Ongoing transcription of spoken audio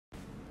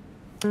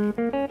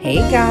Hey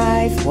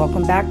guys,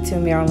 welcome back to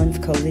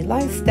Marilyn's Cozy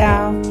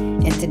Lifestyle.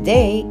 And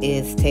today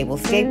is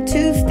Tablescape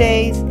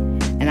Tuesdays,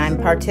 and I'm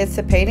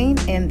participating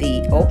in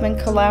the open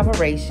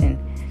collaboration.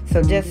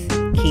 So just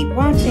keep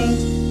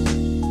watching.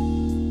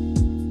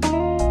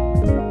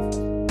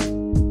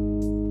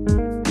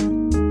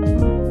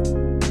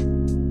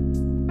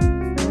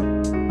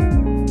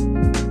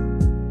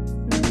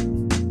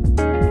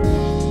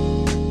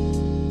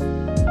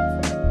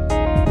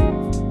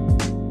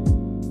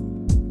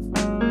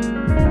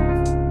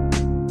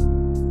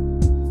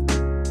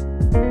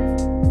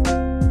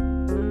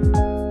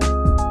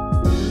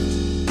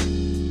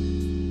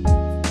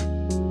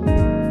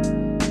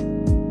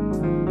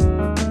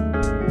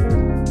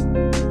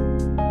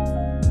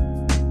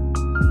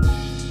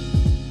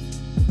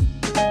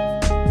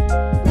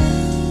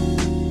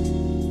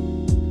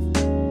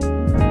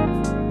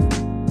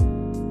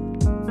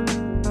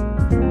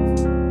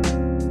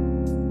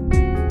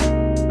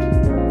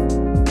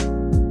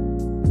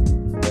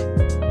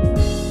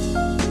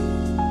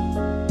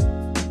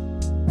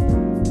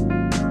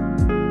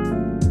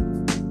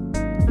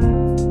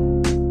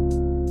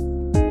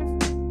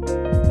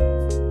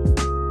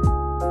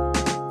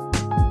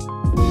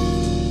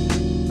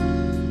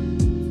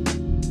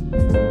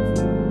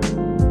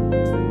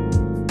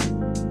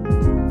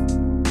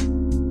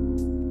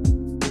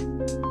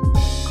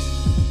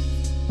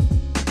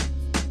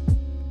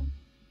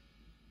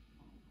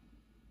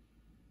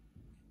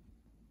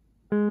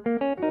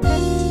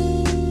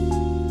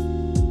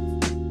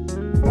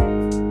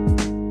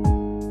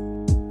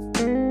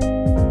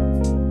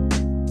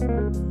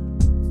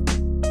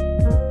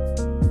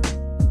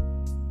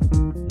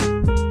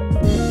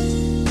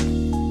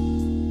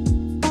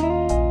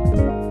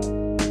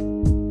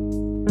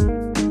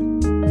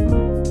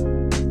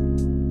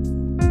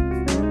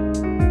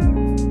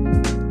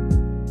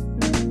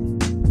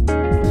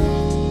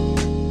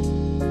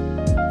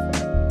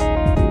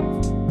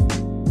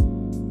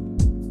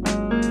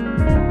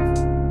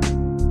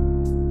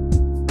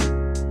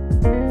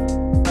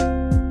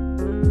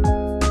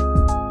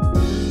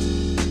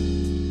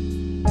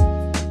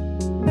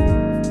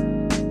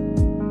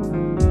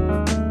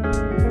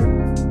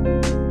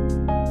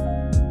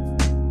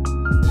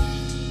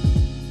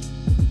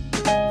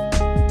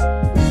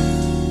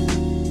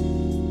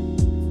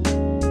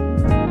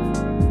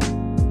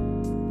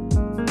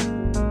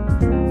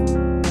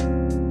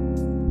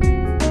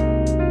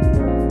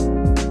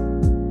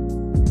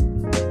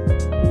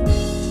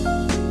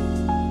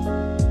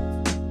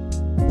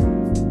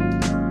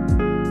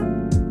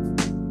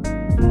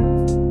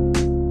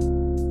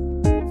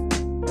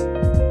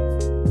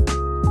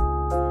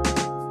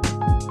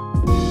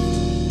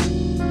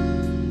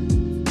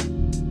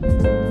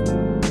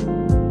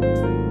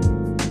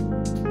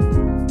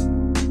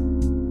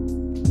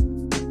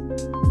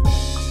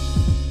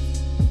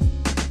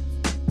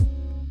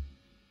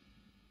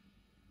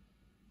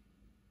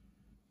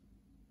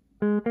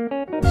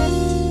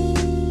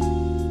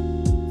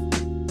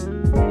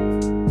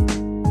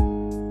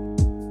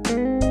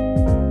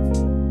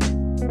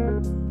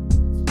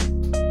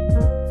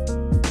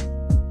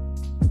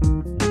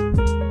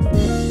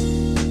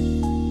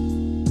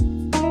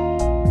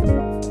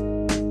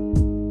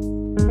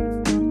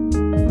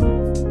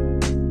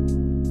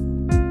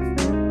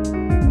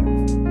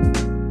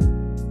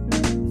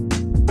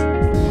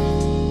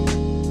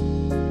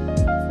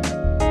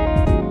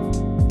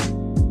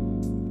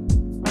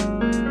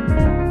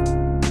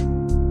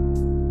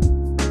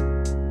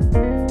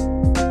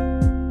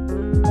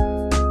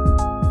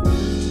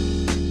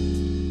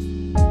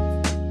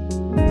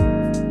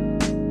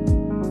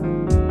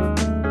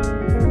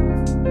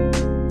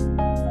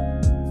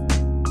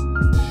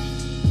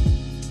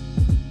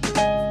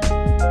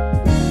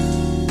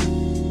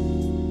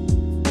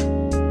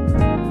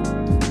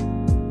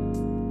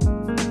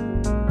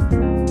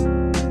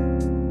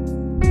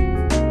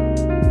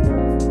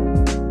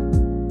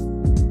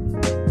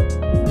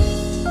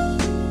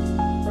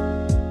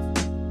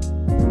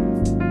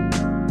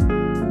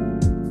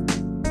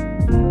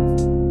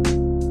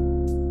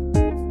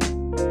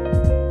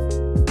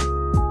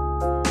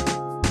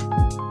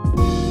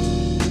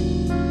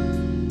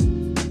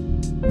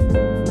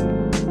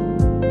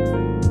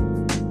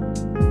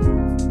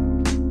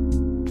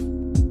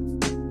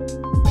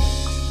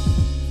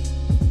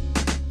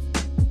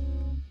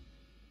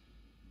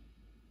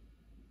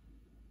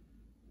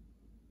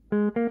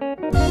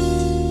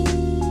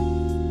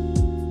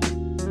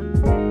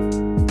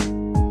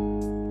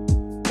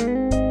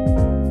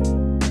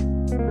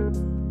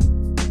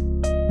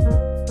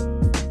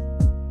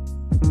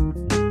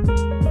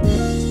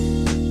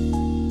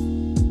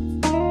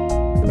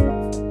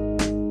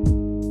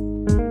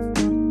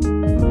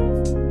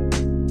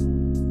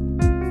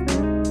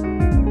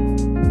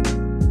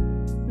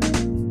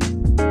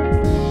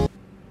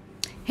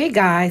 Hey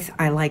guys,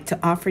 I'd like to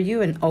offer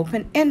you an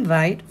open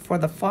invite for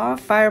the Fall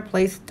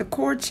Fireplace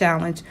Decor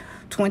Challenge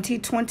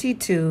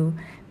 2022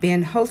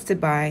 being hosted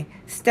by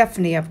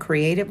Stephanie of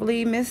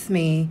Creatively Miss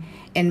Me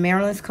and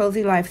Marilyn's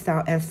Cozy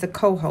Lifestyle as the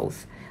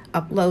co-host.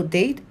 Upload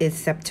date is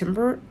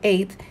September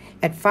 8th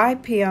at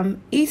 5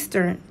 p.m.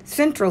 Eastern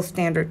Central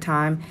Standard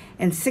Time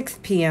and 6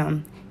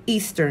 p.m.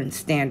 Eastern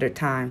Standard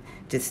Time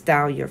to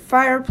style your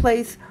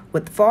fireplace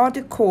with fall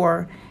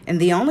decor, and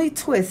the only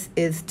twist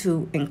is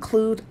to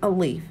include a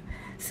leaf.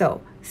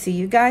 So, see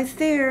you guys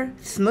there.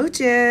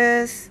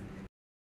 Smooches!